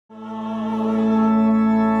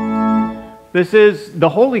This is the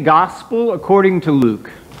Holy Gospel according to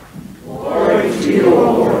Luke. Glory to you,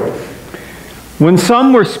 O Lord. When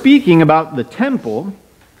some were speaking about the temple,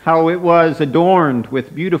 how it was adorned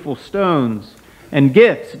with beautiful stones and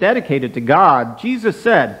gifts dedicated to God, Jesus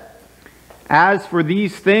said, "As for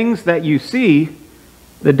these things that you see,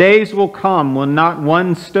 the days will come when not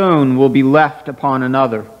one stone will be left upon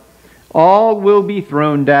another. All will be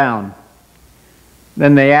thrown down."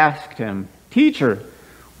 Then they asked him, "Teacher,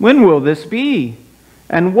 when will this be?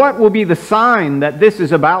 And what will be the sign that this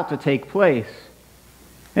is about to take place?"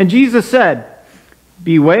 And Jesus said,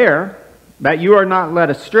 "Beware that you are not led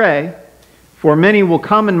astray, for many will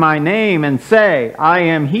come in my name and say, 'I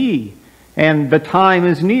am he,' and the time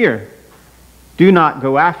is near. Do not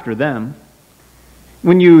go after them.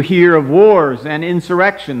 When you hear of wars and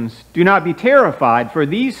insurrections, do not be terrified, for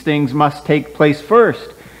these things must take place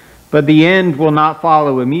first, but the end will not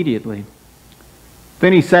follow immediately."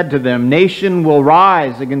 Then he said to them, "Nation will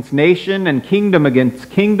rise against nation and kingdom against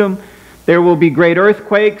kingdom. There will be great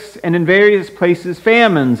earthquakes, and in various places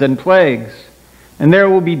famines and plagues. And there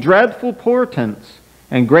will be dreadful portents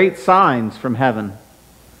and great signs from heaven.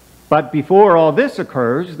 But before all this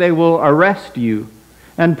occurs, they will arrest you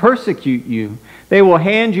and persecute you. They will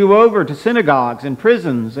hand you over to synagogues and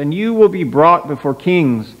prisons, and you will be brought before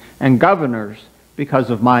kings and governors because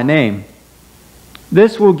of my name.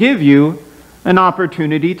 This will give you an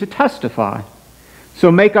opportunity to testify.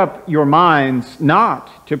 So make up your minds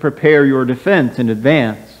not to prepare your defense in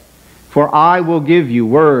advance, for I will give you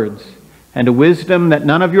words and a wisdom that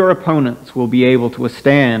none of your opponents will be able to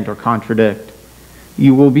withstand or contradict.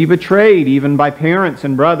 You will be betrayed even by parents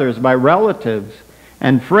and brothers, by relatives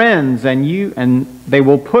and friends, and they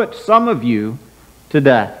will put some of you to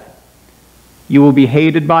death. You will be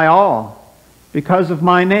hated by all because of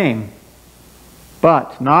my name.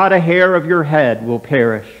 But not a hair of your head will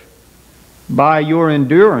perish. By your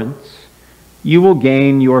endurance, you will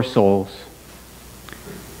gain your souls."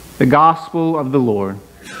 The Gospel of the Lord.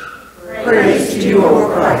 Praise to you, O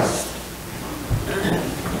Christ.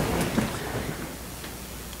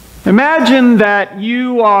 Imagine that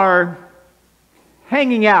you are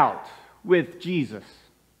hanging out with Jesus.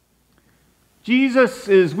 Jesus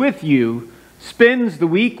is with you, spends the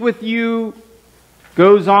week with you,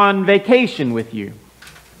 goes on vacation with you.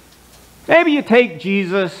 Maybe you take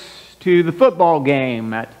Jesus to the football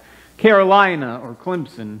game at Carolina or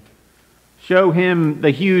Clemson, show him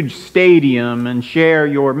the huge stadium and share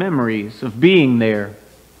your memories of being there.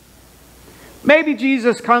 Maybe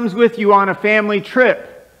Jesus comes with you on a family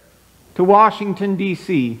trip to Washington,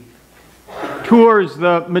 D.C., tours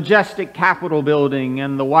the majestic Capitol building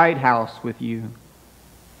and the White House with you.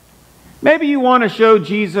 Maybe you want to show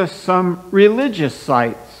Jesus some religious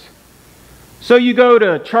sites. So you go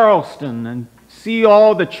to Charleston and see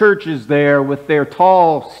all the churches there with their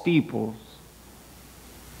tall steeples.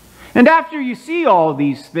 And after you see all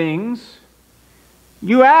these things,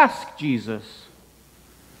 you ask Jesus,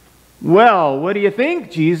 "Well, what do you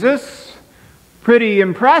think, Jesus? Pretty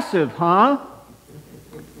impressive, huh?"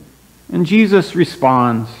 And Jesus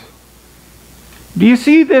responds, "Do you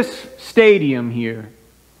see this stadium here?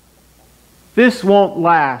 This won't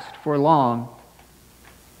last for long.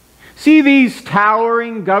 See these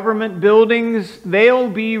towering government buildings? They'll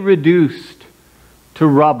be reduced to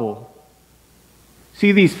rubble.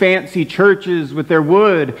 See these fancy churches with their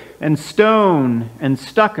wood and stone and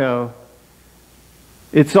stucco?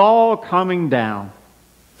 It's all coming down."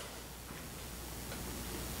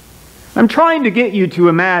 I'm trying to get you to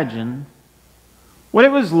imagine what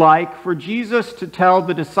it was like for Jesus to tell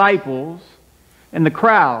the disciples and the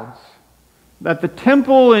crowds that the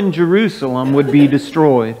temple in Jerusalem would be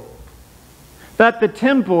destroyed. That the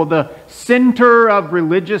temple, the center of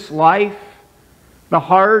religious life, the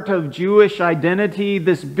heart of Jewish identity,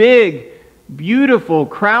 this big, beautiful,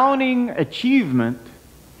 crowning achievement,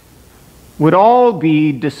 would all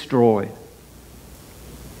be destroyed.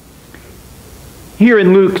 Here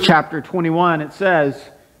in Luke chapter 21, it says,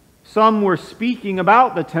 some were speaking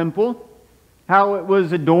about the temple, how it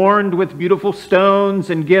was adorned with beautiful stones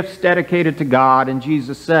and gifts dedicated to God. And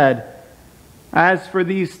Jesus said, "As for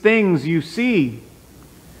these things you see,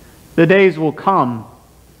 the days will come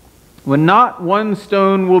when not one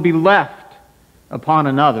stone will be left upon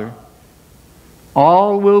another.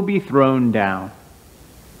 All will be thrown down."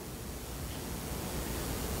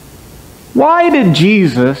 Why did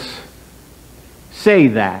Jesus say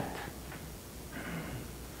that?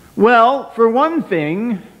 Well, for one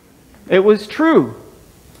thing, it was true.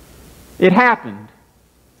 It happened.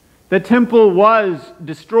 The temple was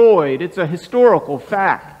destroyed. It's a historical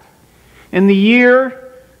fact. In the year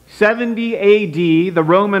 70 A.D., the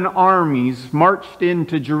Roman armies marched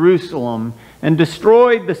into Jerusalem and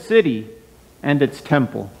destroyed the city and its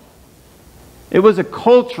temple. It was a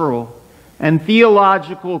cultural and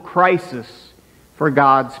theological crisis for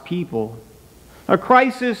God's people. A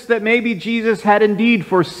crisis that maybe Jesus had indeed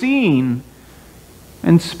foreseen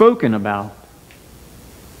and spoken about.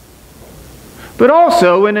 But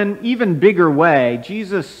also, in an even bigger way,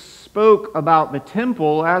 Jesus spoke about the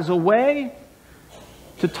temple as a way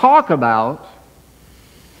to talk about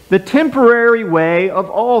the temporary way of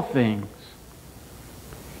all things.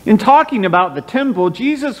 In talking about the temple,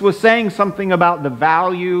 Jesus was saying something about the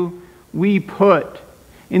value we put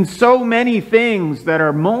in so many things that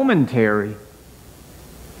are momentary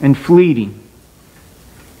and fleeting.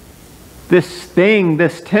 This thing,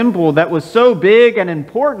 this temple that was so big and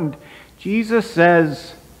important, Jesus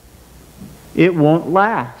says it won't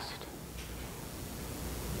last.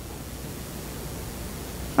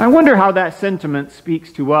 I wonder how that sentiment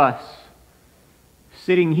speaks to us,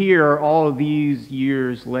 sitting here all these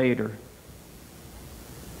years later.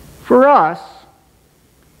 For us,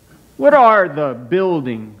 what are the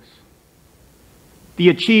buildings, the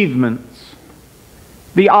achievements,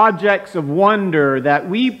 the objects of wonder that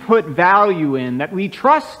we put value in, that we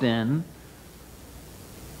trust in,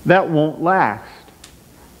 that won't last?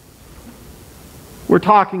 We're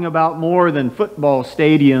talking about more than football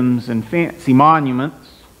stadiums and fancy monuments.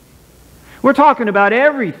 We're talking about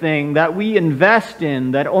everything that we invest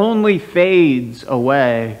in that only fades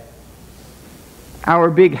away. Our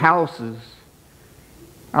big houses,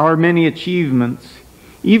 our many achievements,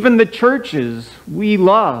 even the churches we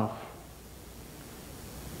love.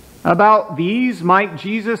 About these might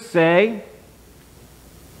Jesus say,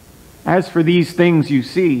 "As for these things you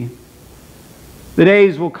see, the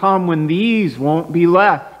days will come when these won't be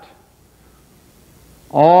left.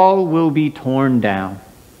 All will be torn down."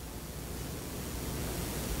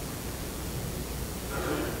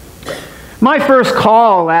 My first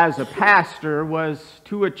call as a pastor was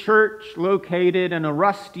to a church located in a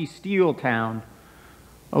rusty steel town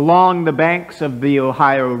along the banks of the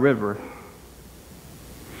Ohio River.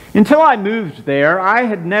 Until I moved there, I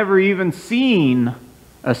had never even seen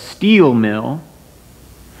a steel mill,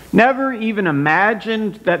 never even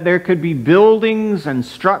imagined that there could be buildings and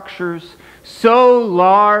structures so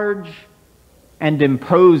large and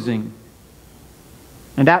imposing,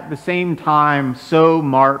 and at the same time so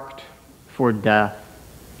marked for death.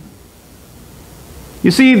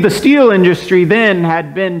 You see, the steel industry then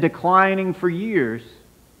had been declining for years,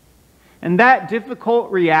 and that difficult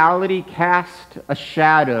reality cast a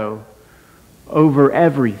shadow over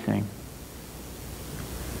everything.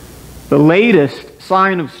 The latest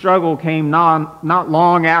sign of struggle came not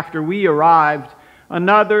long after we arrived.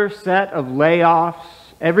 Another set of layoffs.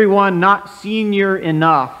 Everyone not senior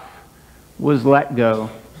enough was let go.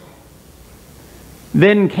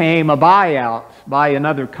 Then came a buyout by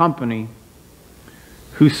another company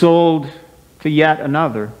who sold to yet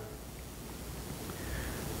another.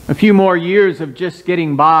 A few more years of just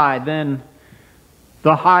getting by, then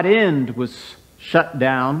the hot end was shut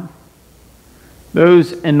down.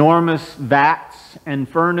 Those enormous vats and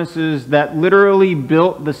furnaces that literally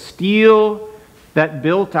built the steel that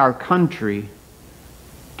built our country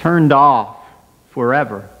turned off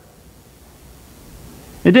forever.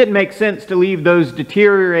 It didn't make sense to leave those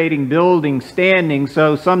deteriorating buildings standing,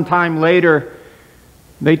 so sometime later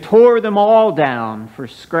they tore them all down for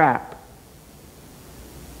scrap.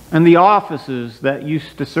 And the offices that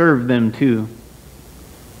used to serve them too.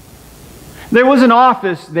 There was an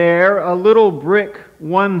office there, a little brick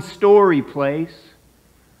one-story place,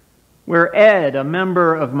 where Ed, a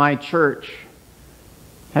member of my church,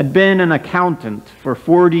 had been an accountant for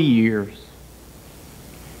 40 years.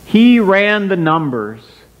 He ran the numbers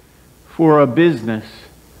for a business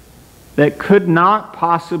that could not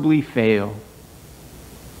possibly fail.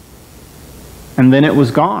 And then it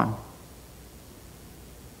was gone.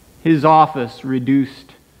 His office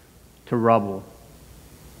reduced to rubble.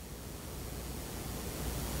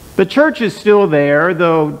 The church is still there,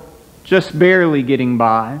 though just barely getting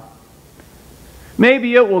by.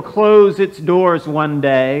 Maybe it will close its doors one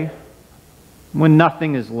day when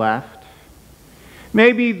nothing is left.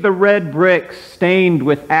 Maybe the red bricks stained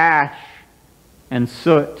with ash and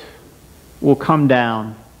soot will come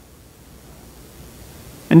down.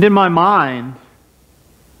 And in my mind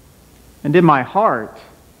and in my heart,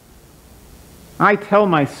 I tell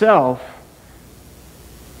myself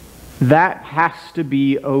that has to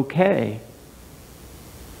be okay.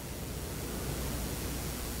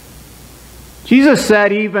 Jesus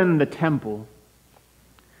said even the temple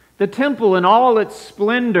in all its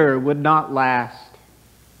splendor would not last.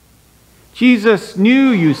 Jesus knew,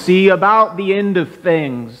 you see, about the end of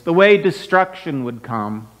things, the way destruction would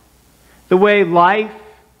come, the way life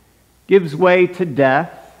gives way to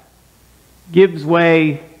death, gives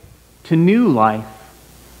way to new life.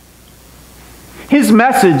 His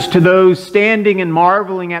message to those standing and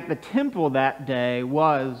marveling at the temple that day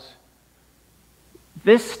was,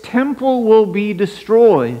 this temple will be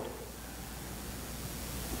destroyed,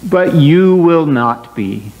 but you will not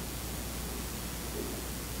be.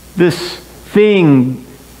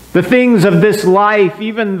 The things of this life,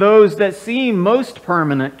 even those that seem most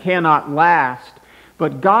permanent, cannot last.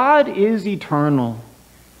 But God is eternal,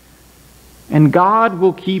 and God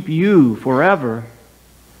will keep you forever.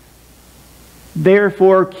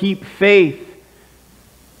 Therefore, keep faith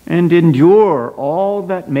and endure all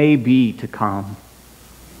that may be to come.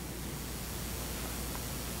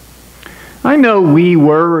 I know we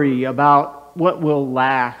worry about what will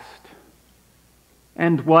last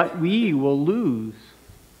and what we will lose.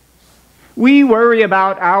 We worry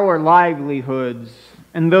about our livelihoods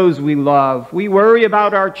and those we love. We worry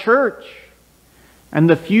about our church and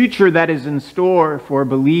the future that is in store for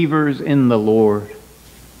believers in the Lord.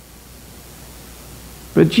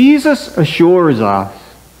 But Jesus assures us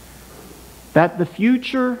that the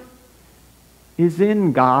future is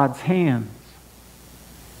in God's hands,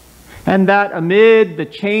 and that amid the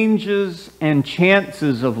changes and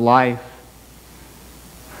chances of life,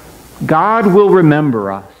 God will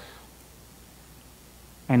remember us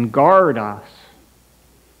and guard us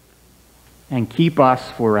and keep us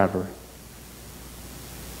forever.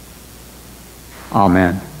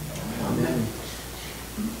 Amen.